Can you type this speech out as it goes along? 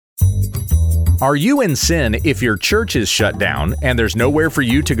Are you in sin if your church is shut down and there's nowhere for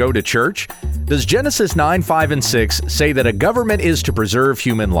you to go to church? Does Genesis 9, 5, and 6 say that a government is to preserve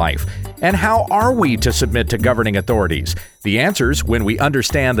human life? And how are we to submit to governing authorities? The answers when we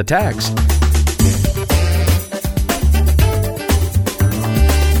understand the text.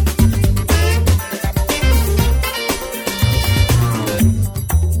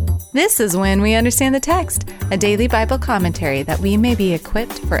 This is When We Understand the Text, a daily Bible commentary that we may be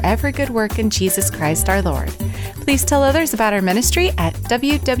equipped for every good work in Jesus Christ our Lord. Please tell others about our ministry at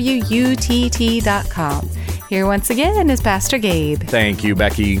www.utt.com. Here once again is Pastor Gabe. Thank you,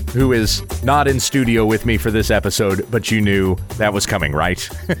 Becky, who is not in studio with me for this episode, but you knew that was coming, right?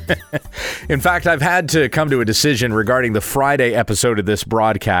 In fact, I've had to come to a decision regarding the Friday episode of this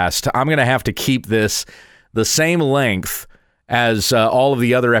broadcast. I'm going to have to keep this the same length as all of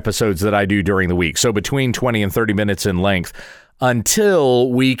the other episodes that I do during the week. So between 20 and 30 minutes in length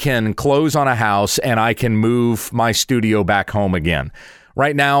until we can close on a house and I can move my studio back home again.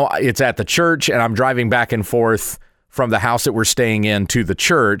 Right now, it's at the church and I'm driving back and forth from the house that we're staying in to the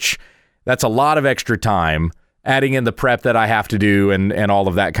church. That's a lot of extra time, adding in the prep that I have to do and all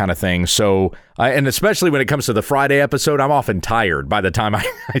of that kind of thing. So, and especially when it comes to the Friday episode, I'm often tired by the time I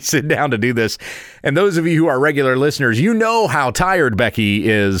sit down to do this. And those of you who are regular listeners, you know how tired Becky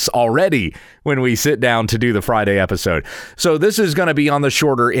is already when we sit down to do the Friday episode. So this is going to be on the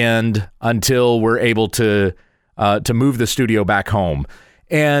shorter end until we're able to move the studio back home.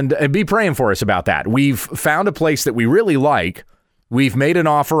 And be praying for us about that. We've found a place that we really like. We've made an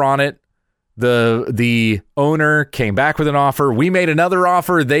offer on it. The owner came back with an offer. We made another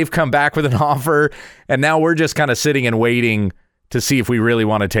offer. They've come back with an offer. And now we're just kind of sitting and waiting to see if we really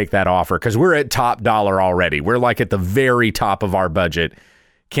want to take that offer because we're at top dollar already. We're like at the very top of our budget.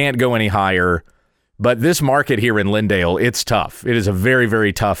 Can't go any higher. But this market here in Lindale, it's tough. It is a very,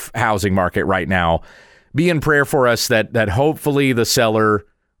 very tough housing market right now. Be in prayer for us that hopefully the seller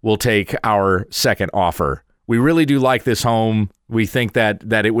will take our second offer. We really do like this home. We think that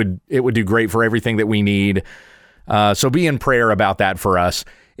it would do great for everything that we need. So be in prayer about that for us.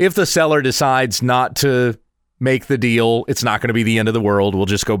 If the seller decides not to make the deal, it's not going to be the end of the world. We'll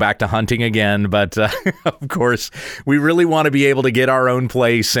just go back to hunting again. But of course, we really want to be able to get our own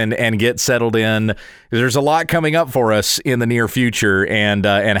place and get settled in. There's a lot coming up for us in the near future, and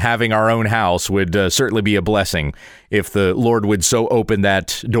having our own house would certainly be a blessing if the Lord would so open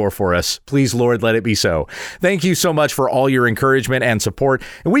that door for us. Please, Lord, let it be so. Thank you so much for all your encouragement and support.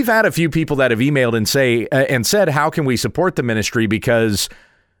 And we've had a few people that have emailed and said, how can we support the ministry? Because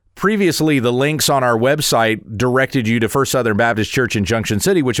previously, the links on our website directed you to First Southern Baptist Church in Junction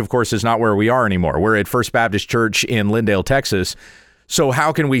City, which, of course, is not where we are anymore. We're at First Baptist Church in Lindale, Texas. So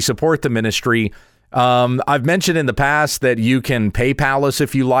how can we support the ministry? I've mentioned in the past that you can PayPal us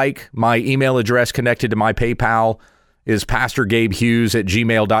if you like. My email address connected to my PayPal is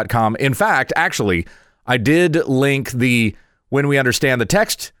pastorgabehughes@gmail.com. In fact, actually, I did link the When We Understand the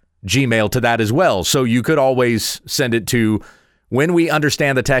Text Gmail to that as well. So you could always send it to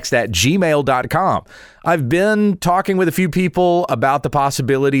whenweunderstandthetext@gmail.com. I've been talking with a few people about the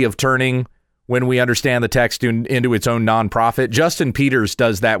possibility of turning When We Understand the Text into its own nonprofit. Justin Peters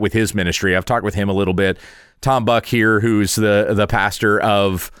does that with his ministry. I've talked with him a little bit. Tom Buck here, who's the pastor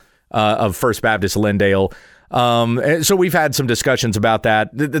of First Baptist Lindale. So we've had some discussions about that.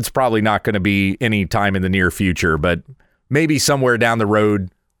 It's probably not going to be any time in the near future, but maybe somewhere down the road,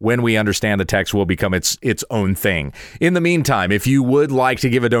 When We Understand the Text will become its own thing. In the meantime, if you would like to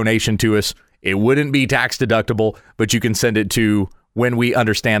give a donation to us, it wouldn't be tax deductible, but you can send it to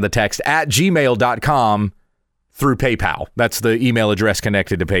whenweunderstandthetext@gmail.com through PayPal. That's the email address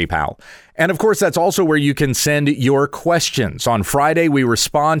connected to PayPal. And of course, that's also where you can send your questions. On Friday, we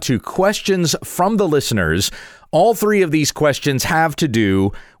respond to questions from the listeners. All three of these questions have to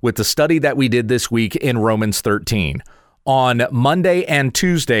do with the study that we did this week in Romans 13. On Monday and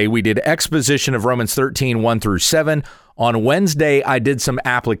Tuesday, we did exposition of Romans 13, 1 through 7. On Wednesday, I did some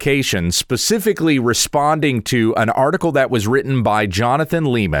applications, specifically responding to an article that was written by Jonathan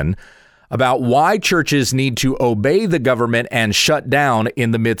Leeman about why churches need to obey the government and shut down in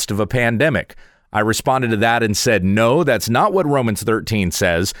the midst of a pandemic. I responded to that and said, no, that's not what Romans 13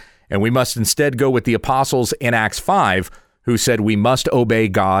 says, and we must instead go with the apostles in Acts 5, who said we must obey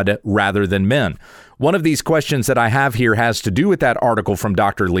God rather than men. One of these questions that I have here has to do with that article from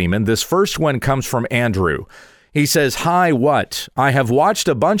Dr. Leeman. This first one comes from Andrew. He says, "Hi, what? I have watched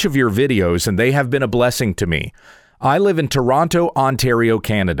a bunch of your videos and they have been a blessing to me. I live in Toronto, Ontario,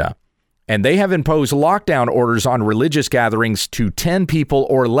 Canada, and they have imposed lockdown orders on religious gatherings to 10 people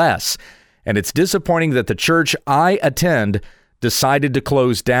or less. And it's disappointing that the church I attend decided to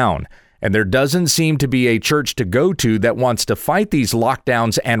close down. And there doesn't seem to be a church to go to that wants to fight these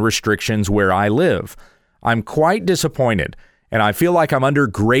lockdowns and restrictions where I live. I'm quite disappointed, and I feel like I'm under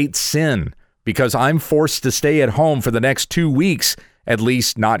great sin because I'm forced to stay at home for the next 2 weeks, at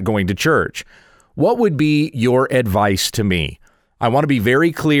least not going to church. What would be your advice to me? I want to be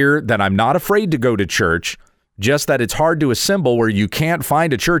very clear that I'm not afraid to go to church, just that it's hard to assemble where you can't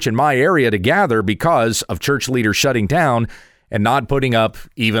find a church in my area to gather because of church leaders shutting down and not putting up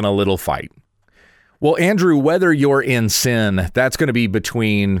even a little fight. Well, Andrew, whether you're in sin, that's going to be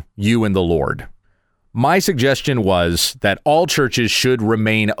between you and the Lord. My suggestion was that all churches should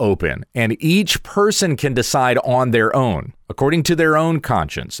remain open, and each person can decide on their own, according to their own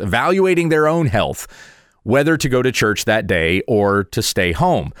conscience, evaluating their own health, whether to go to church that day or to stay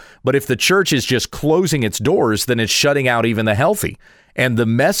home. But if the church is just closing its doors, then it's shutting out even the healthy. And the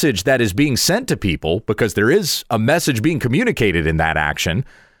message that is being sent to people, because there is a message being communicated in that action,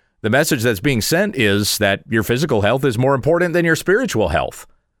 the message that's being sent is that your physical health is more important than your spiritual health.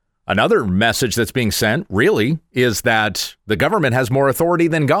 Another message that's being sent, really, is that the government has more authority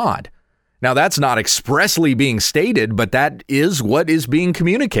than God. Now, that's not expressly being stated, but that is what is being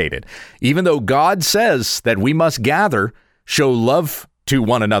communicated. Even though God says that we must gather, show love to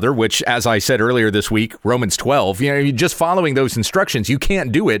one another, which, as I said earlier this week, Romans 12, you're just following those instructions. You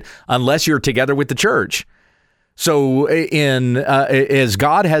can't do it unless you're together with the church. So as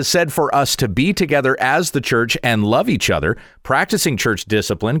God has said for us to be together as the church and love each other, practicing church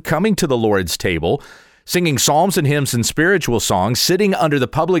discipline, coming to the Lord's table, singing psalms and hymns and spiritual songs, sitting under the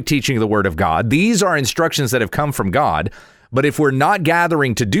public teaching of the Word of God. These are instructions that have come from God. But if we're not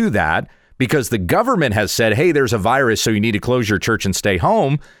gathering to do that because the government has said, hey, there's a virus, so you need to close your church and stay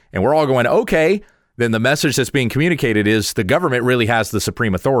home, and we're all going, okay, then the message that's being communicated is the government really has the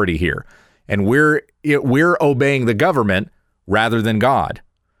supreme authority here. And we're obeying the government rather than God.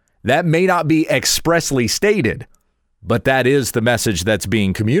 That may not be expressly stated, but that is the message that's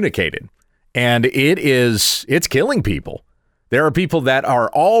being communicated. And it's killing people. There are people that are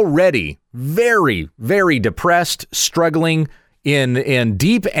already very, very depressed, struggling in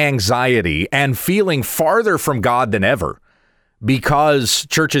deep anxiety and feeling farther from God than ever because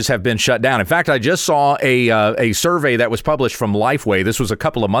churches have been shut down. In fact, I just saw a survey that was published from Lifeway. This was a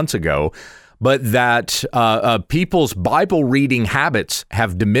couple of months ago, but that people's Bible reading habits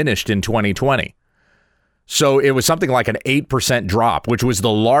have diminished in 2020. So it was something like an 8% drop, which was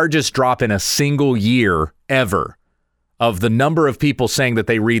the largest drop in a single year ever of the number of people saying that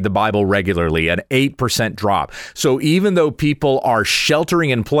they read the Bible regularly, an 8% drop. So even though people are sheltering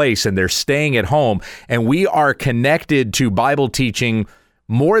in place and they're staying at home, and we are connected to Bible teaching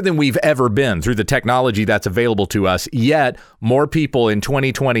more than we've ever been through the technology that's available to us, yet more people in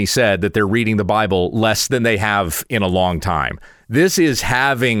 2020 said that they're reading the Bible less than they have in a long time. This is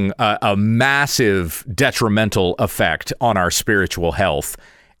having a massive detrimental effect on our spiritual health.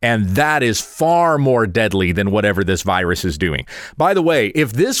 And that is far more deadly than whatever this virus is doing. By the way,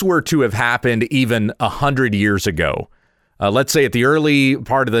 if this were to have happened even 100 years ago, let's say at the early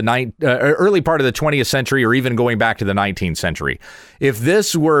part of the 20th century, or even going back to the 19th century, if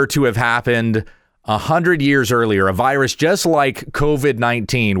this were to have happened 100 years earlier, a virus just like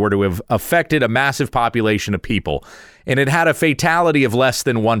COVID-19 were to have affected a massive population of people, and it had a fatality of less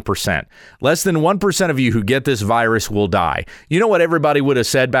than 1%. Less than 1% of you who get this virus will die. You know what everybody would have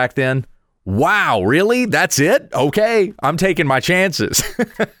said back then? Wow, really? That's it? Okay, I'm taking my chances.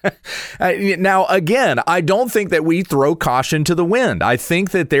 Now, again, I don't think that we throw caution to the wind. I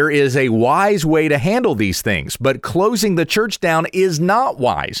think that there is a wise way to handle these things, but closing the church down is not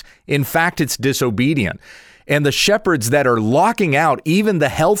wise. In fact, it's disobedient. And the shepherds that are locking out even the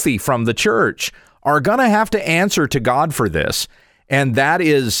healthy from the church are going to have to answer to God for this. And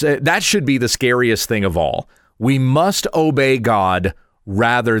that should be the scariest thing of all. We must obey God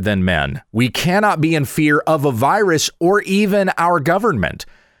rather than men. We cannot be in fear of a virus or even our government.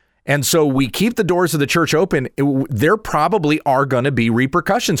 And so we keep the doors of the church open. There probably are going to be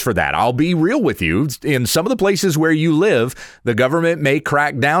repercussions for that. I'll be real with you. In some of the places where you live, the government may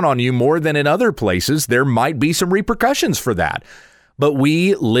crack down on you more than in other places. There might be some repercussions for that. But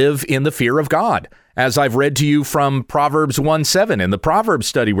we live in the fear of God. As I've read to you from Proverbs 1:7 in the Proverbs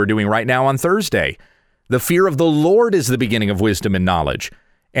study we're doing right now on Thursday. The fear of the Lord is the beginning of wisdom and knowledge.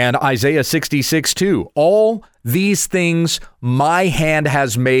 And Isaiah 66:2, all these things my hand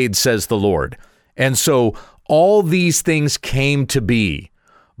has made, says the Lord. And so all these things came to be.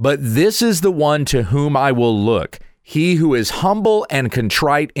 But this is the one to whom I will look, he who is humble and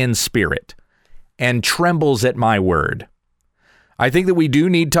contrite in spirit and trembles at my word. I think that we do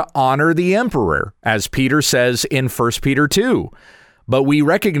need to honor the emperor, as Peter says in 1 Peter 2. but we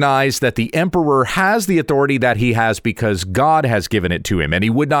recognize that the emperor has the authority that he has because God has given it to him, and he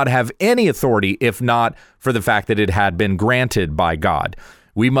would not have any authority if not for the fact that it had been granted by God.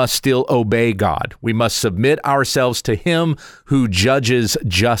 We must still obey God. We must submit ourselves to him who judges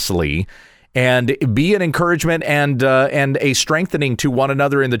justly, and be an encouragement and a strengthening to one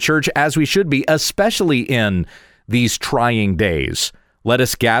another in the church, as we should be, especially in these trying days. Let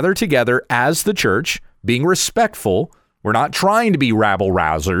us gather together as the church, being respectful. We're not trying to be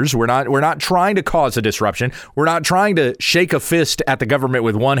rabble-rousers. We're not trying to cause a disruption. We're not trying to shake a fist at the government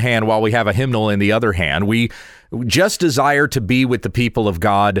with one hand while we have a hymnal in the other hand. We just desire to be with the people of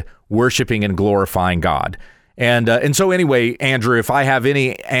God, worshiping and glorifying God. And so anyway, Andrew, if I have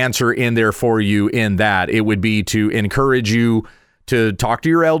any answer in there for you in that, it would be to encourage you to talk to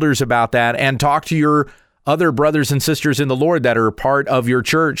your elders about that and talk to your other brothers and sisters in the Lord that are part of your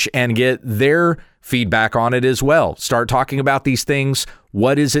church and get their feedback on it as well. Start talking about these things.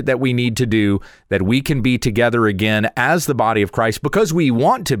 What is it that we need to do that we can be together again as the body of Christ, because we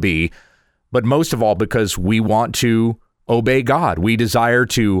want to be, but most of all, because we want to obey God. We desire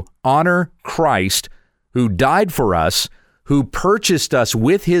to honor Christ, who died for us, who purchased us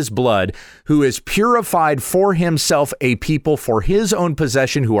with his blood, who has purified for himself a people for his own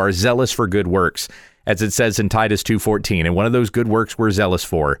possession who are zealous for good works, as it says in Titus 2:14. And one of those good works we're zealous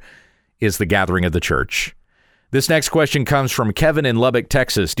for is the gathering of the church. This next question comes from Kevin in Lubbock,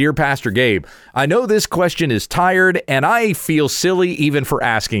 Texas. Dear Pastor Gabe, I know this question is tired and I feel silly even for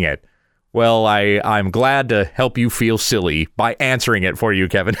asking it. Well, I'm glad to help you feel silly by answering it for you,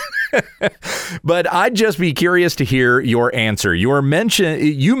 Kevin. But I'd just be curious to hear your answer. You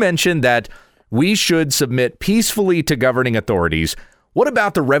mentioned that we should submit peacefully to governing authorities. What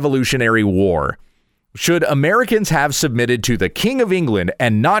about the Revolutionary War? Should Americans have submitted to the King of England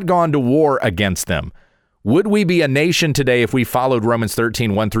and not gone to war against them? Would we be a nation today if we followed Romans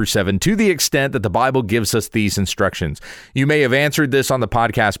 13, 1-7 to the extent that the Bible gives us these instructions? You may have answered this on the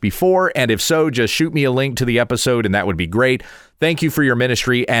podcast before, and if so, just shoot me a link to the episode, and that would be great. Thank you for your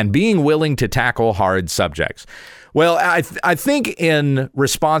ministry and being willing to tackle hard subjects. Well, I think in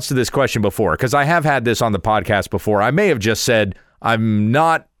response to this question before, because I have had this on the podcast before, I may have just said I'm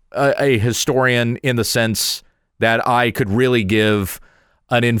not a historian in the sense that I could really give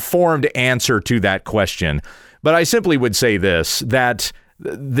an informed answer to that question. But I simply would say this, that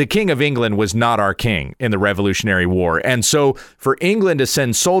the King of England was not our king in the Revolutionary War. And so for England to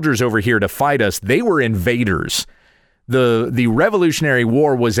send soldiers over here to fight us, they were invaders. The Revolutionary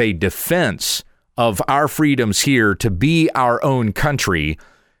War was a defense of our freedoms here to be our own country.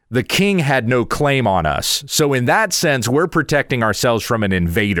 The king had no claim on us. So in that sense, we're protecting ourselves from an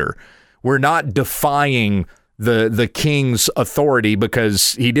invader. We're not defying the king's authority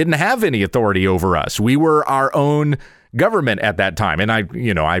because he didn't have any authority over us. We were our own government at that time. And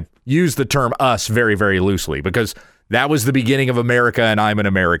I use the term us very, very loosely because that was the beginning of America and I'm an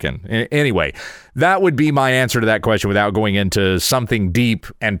American. Anyway, that would be my answer to that question without going into something deep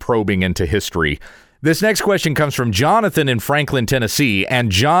and probing into history. This next question comes from Jonathan in Franklin, Tennessee,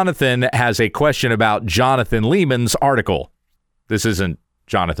 and Jonathan has a question about Jonathan Leeman's article. This isn't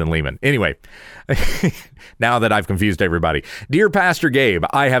Jonathan Leeman. Anyway, now that I've confused everybody. Dear Pastor Gabe,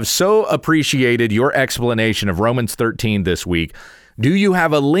 I have so appreciated your explanation of Romans 13 this week. Do you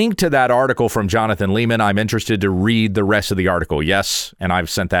have a link to that article from Jonathan Leeman? I'm interested to read the rest of the article. Yes, and I've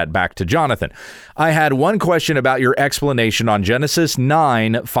sent that back to Jonathan. I had one question about your explanation on Genesis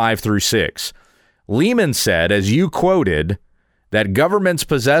 9, 5-6. Leeman said, as you quoted, that governments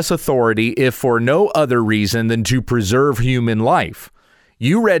possess authority if for no other reason than to preserve human life.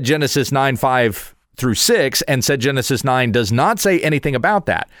 You read Genesis 9, 5-6 and said Genesis 9 does not say anything about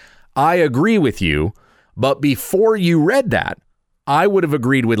that. I agree with you, but before you read that, I would have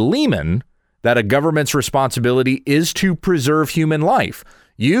agreed with Leeman that a government's responsibility is to preserve human life.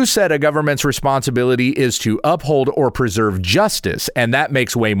 You said a government's responsibility is to uphold or preserve justice, and that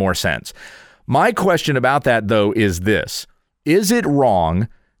makes way more sense. My question about that, though, is this. Is it wrong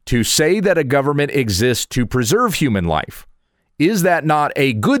to say that a government exists to preserve human life? Is that not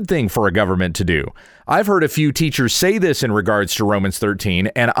a good thing for a government to do? I've heard a few teachers say this in regards to Romans 13,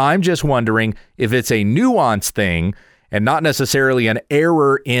 and I'm just wondering if it's a nuanced thing and not necessarily an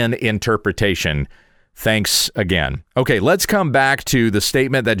error in interpretation. Thanks again. Okay, let's come back to the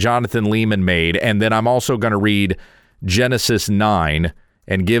statement that Jonathan Leeman made, and then I'm also going to read Genesis 9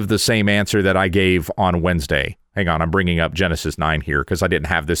 and give the same answer that I gave on Wednesday. Hang on, I'm bringing up Genesis 9 here because I didn't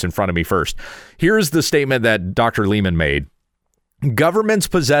have this in front of me first. Here's the statement that Dr. Leeman made. Governments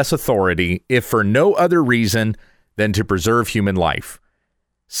possess authority if for no other reason than to preserve human life.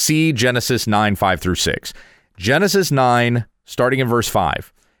 See Genesis 9, 5-6. Genesis 9 starting in verse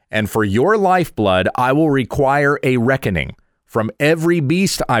 5. And for your lifeblood I will require a reckoning. From every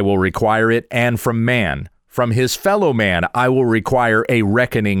beast I will require it, and from man. From his fellow man I will require a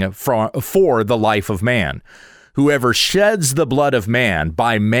reckoning for the life of man. Whoever sheds the blood of man,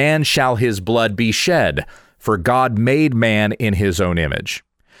 by man shall his blood be shed, for God made man in his own image.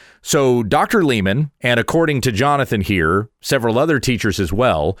 So Dr. Leeman, and according to Jonathan here, several other teachers as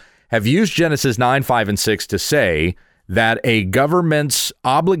well, have used Genesis 9, 5, and 6 to say that a government's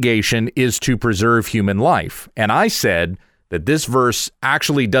obligation is to preserve human life. And I said that this verse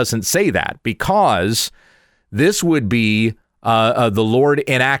actually doesn't say that, because this would be the Lord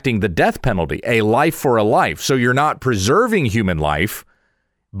enacting the death penalty, a life for a life. So you're not preserving human life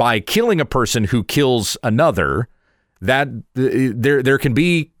by killing a person who kills another. That there can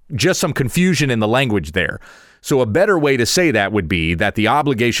be just some confusion in the language there. So a better way to say that would be that the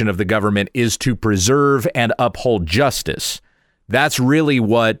obligation of the government is to preserve and uphold justice. That's really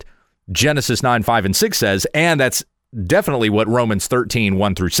what Genesis 9, 5, and 6 says, and that's definitely what Romans 13,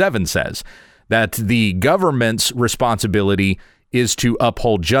 1 through 7 says, that the government's responsibility is to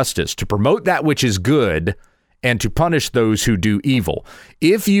uphold justice, to promote that which is good, and to punish those who do evil.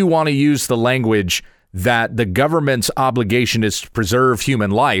 If you want to use the language that the government's obligation is to preserve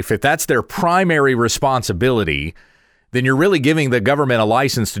human life, if that's their primary responsibility, then you're really giving the government a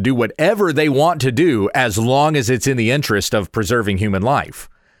license to do whatever they want to do as long as it's in the interest of preserving human life.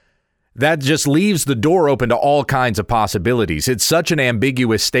 That just leaves the door open to all kinds of possibilities. It's such an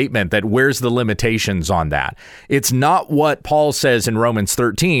ambiguous statement that where's the limitations on that? It's not what Paul says in Romans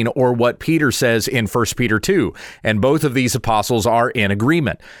 13 or what Peter says in 1 Peter 2. And both of these apostles are in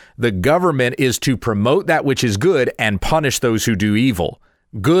agreement. The government is to promote that which is good and punish those who do evil.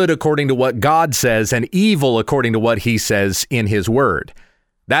 Good according to what God says, and evil according to what he says in his word.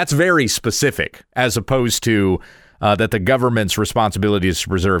 That's very specific, as opposed to that the government's responsibility is to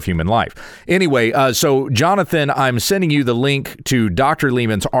preserve human life. Anyway, so Jonathan, I'm sending you the link to Dr.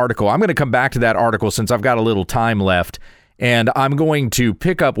 Leeman's article. I'm going to come back to that article since I've got a little time left, and I'm going to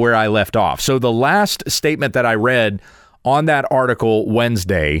pick up where I left off. So the last statement that I read on that article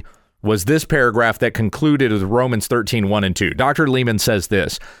Wednesday was this paragraph that concluded with Romans 13, 1 and 2. Dr. Leeman says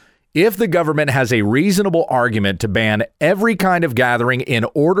this: if the government has a reasonable argument to ban every kind of gathering in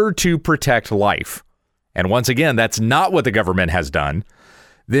order to protect life, and once again, that's not what the government has done,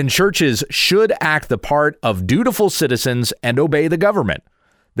 then churches should act the part of dutiful citizens and obey the government.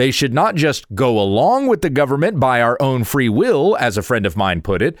 They should not just go along with the government by our own free will, as a friend of mine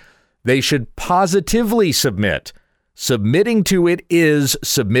put it. They should positively submit. Submitting to it is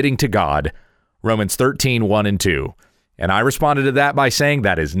submitting to God. Romans 13, 1 and 2. And I responded to that by saying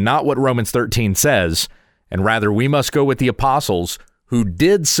that is not what Romans 13 says, and rather we must go with the apostles who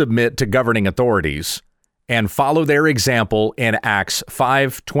did submit to governing authorities and follow their example in Acts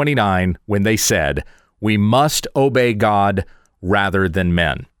 5:29 when they said, we must obey God rather than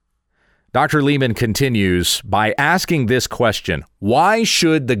men. Dr. Leeman continues by asking this question: why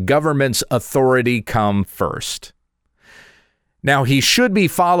should the government's authority come first? Now, he should be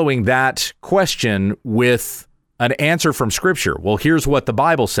following that question with an answer from Scripture. Well, here's what the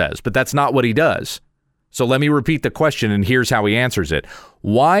Bible says, but that's not what he does. So let me repeat the question, and here's how he answers it.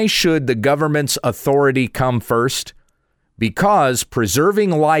 Why should the government's authority come first? Because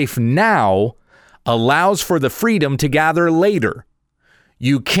preserving life now allows for the freedom to gather later.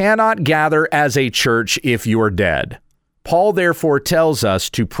 You cannot gather as a church if you're dead. Paul therefore tells us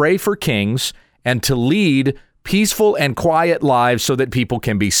to pray for kings and to lead peaceful and quiet lives so that people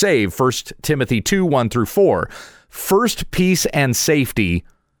can be saved. 1 Timothy 2, 1 through 4. First peace and safety,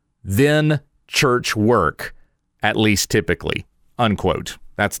 then church work, at least typically, unquote.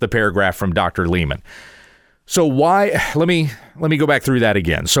 That's the paragraph from Dr. Leeman. So why, let me go back through that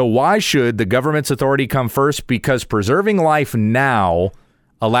again. So why should the government's authority come first? Because preserving life now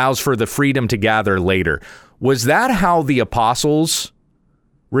allows for the freedom to gather later. Was that how the apostles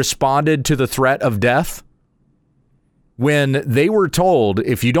responded to the threat of death? When they were told,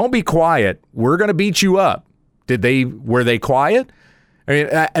 if you don't be quiet, we're going to beat you up. Were they quiet?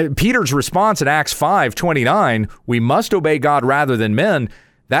 I mean, Peter's response in Acts 5:29, we must obey God rather than men,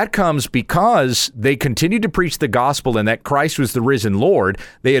 that comes because they continued to preach the gospel and that Christ was the risen Lord.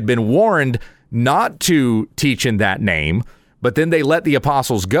 They had been warned not to teach in that name, but then they let the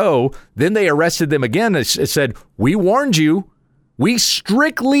apostles go. Then they arrested them again and said, we warned you. We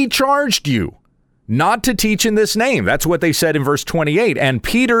strictly charged you not to teach in this name. That's what they said in verse 28. And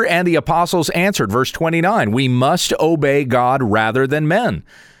Peter and the apostles answered, verse 29, we must obey God rather than men.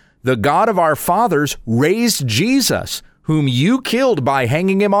 The God of our fathers raised Jesus, whom you killed by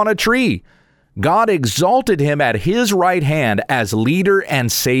hanging him on a tree. God exalted him at his right hand as leader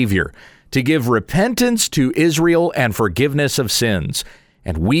and savior to give repentance to Israel and forgiveness of sins.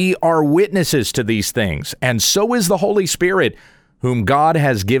 And we are witnesses to these things, and so is the Holy Spirit, whom God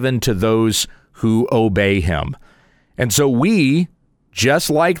has given to those who obey him. And so we, just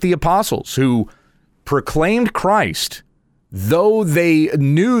like the apostles who proclaimed Christ, though they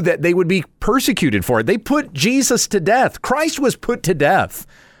knew that they would be persecuted for it, they put Jesus to death. Christ was put to death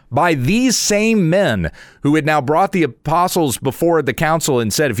by these same men who had now brought the apostles before the council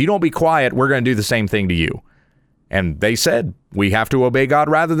and said, if you don't be quiet, we're going to do the same thing to you. And they said, we have to obey God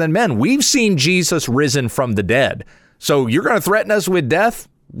rather than men. We've seen Jesus risen from the dead. So you're going to threaten us with death?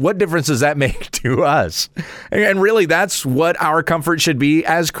 What difference does that make to us? And really, that's what our comfort should be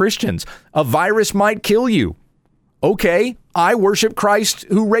as Christians. A virus might kill you. Okay, I worship Christ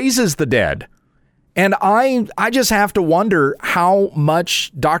who raises the dead. And I just have to wonder how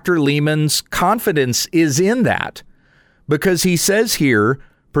much Dr. Leeman's confidence is in that. Because he says here,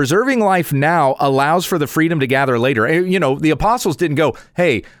 preserving life now allows for the freedom to gather later. You know, the apostles didn't go,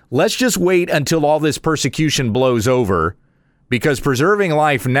 hey, let's just wait until all this persecution blows over, because preserving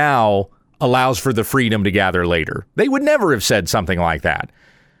life now allows for the freedom to gather later. They would never have said something like that.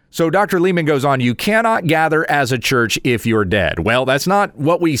 So Dr. Leeman goes on, you cannot gather as a church if you're dead. Well, that's not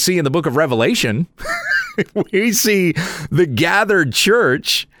what we see in the book of Revelation. We see the gathered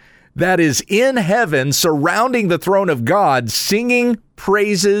church that is in heaven surrounding the throne of God, singing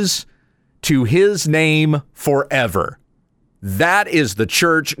praises to his name forever. That is the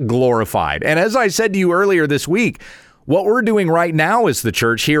church glorified. And as I said to you earlier this week, what we're doing right now as the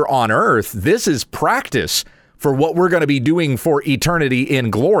church here on earth, this is practice for what we're going to be doing for eternity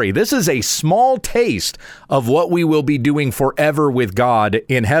in glory. This is a small taste of what we will be doing forever with God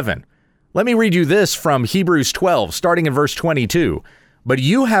in heaven. Let me read you this from Hebrews 12, starting in verse 22. But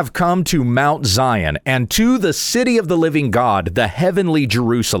you have come to Mount Zion and to the city of the living God, the heavenly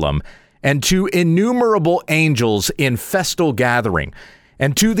Jerusalem, and to innumerable angels in festal gathering,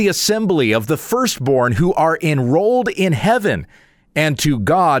 and to the assembly of the firstborn who are enrolled in heaven, and to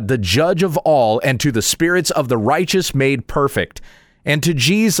God, the judge of all, and to the spirits of the righteous made perfect, and to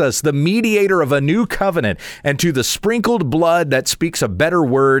Jesus, the mediator of a new covenant, and to the sprinkled blood that speaks a better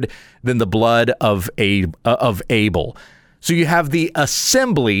word than the blood of Abel. So you have the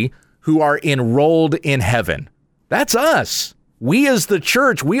assembly who are enrolled in heaven. That's us. We as the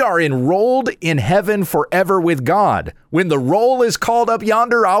church, we are enrolled in heaven forever with God. When the roll is called up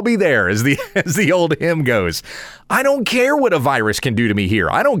yonder, I'll be there, as the old hymn goes. I don't care what a virus can do to me here.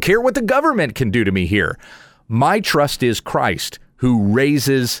 I don't care what the government can do to me here. My trust is Christ, who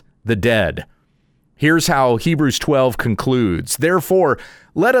raises the dead. Here's how Hebrews 12 concludes. Therefore,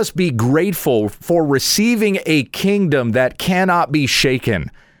 let us be grateful for receiving a kingdom that cannot be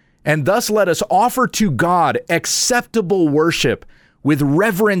shaken. And thus let us offer to God acceptable worship with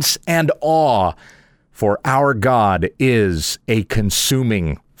reverence and awe, for our God is a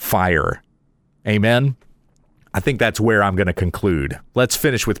consuming fire. Amen. I think that's where I'm going to conclude. Let's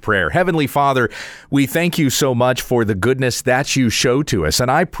finish with prayer. Heavenly Father, we thank you so much for the goodness that you show to us.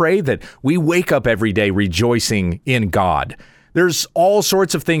 And I pray that we wake up every day rejoicing in God. There's all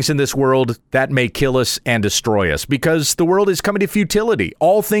sorts of things in this world that may kill us and destroy us because the world is coming to futility.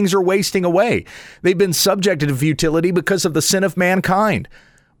 All things are wasting away. They've been subjected to futility because of the sin of mankind.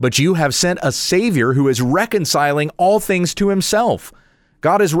 But you have sent a Savior who is reconciling all things to himself.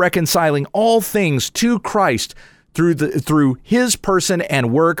 God is reconciling all things to Christ through his person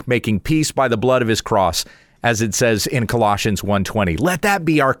and work, making peace by the blood of his cross, as it says in Colossians 1:20. Let that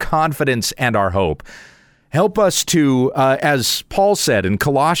be our confidence and our hope. Help us to, as Paul said in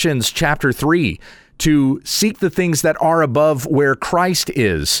Colossians chapter 3, to seek the things that are above where Christ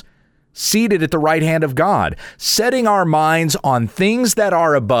is, seated at the right hand of God, setting our minds on things that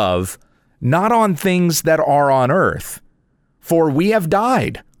are above, not on things that are on earth. For we have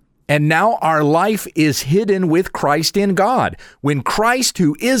died, and now our life is hidden with Christ in God. When Christ,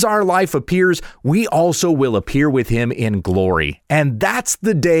 who is our life, appears, we also will appear with him in glory. And that's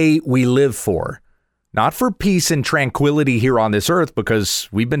the day we live for. Not for peace and tranquility here on this earth, because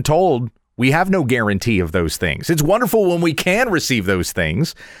we've been told we have no guarantee of those things. It's wonderful when we can receive those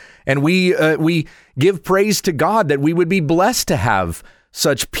things, and we give praise to God that we would be blessed to have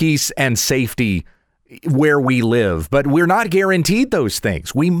such peace and safety where we live. But we're not guaranteed those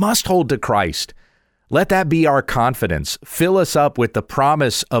things. We must hold to Christ. Let that be our confidence. Fill us up with the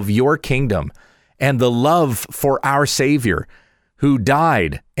promise of your kingdom and the love for our Savior, who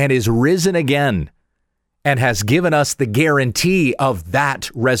died and is risen again, and has given us the guarantee of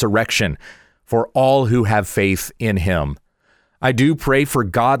that resurrection for all who have faith in him. I do pray for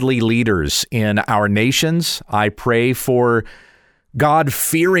godly leaders in our nations. I pray for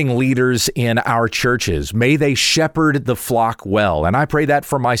God-fearing leaders in our churches. May they shepherd the flock well. And I pray that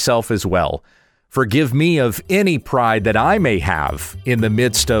for myself as well. Forgive me of any pride that I may have in the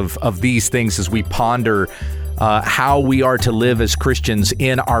midst of these things as we ponder how we are to live as Christians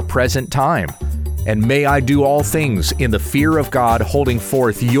in our present time. And may I do all things in the fear of God, holding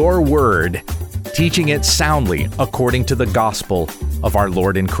forth your word, teaching it soundly according to the gospel of our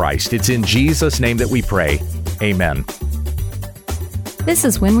Lord in Christ. It's in Jesus' name that we pray. Amen. This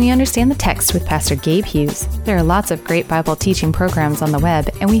is When We Understand the Text with Pastor Gabe Hughes. There are lots of great Bible teaching programs on the web,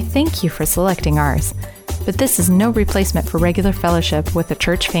 and we thank you for selecting ours. But this is no replacement for regular fellowship with the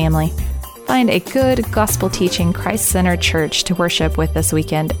church family. Find a good, gospel-teaching, Christ-centered church to worship with this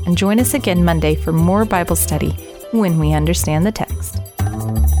weekend, and join us again Monday for more Bible study, When We Understand the Text.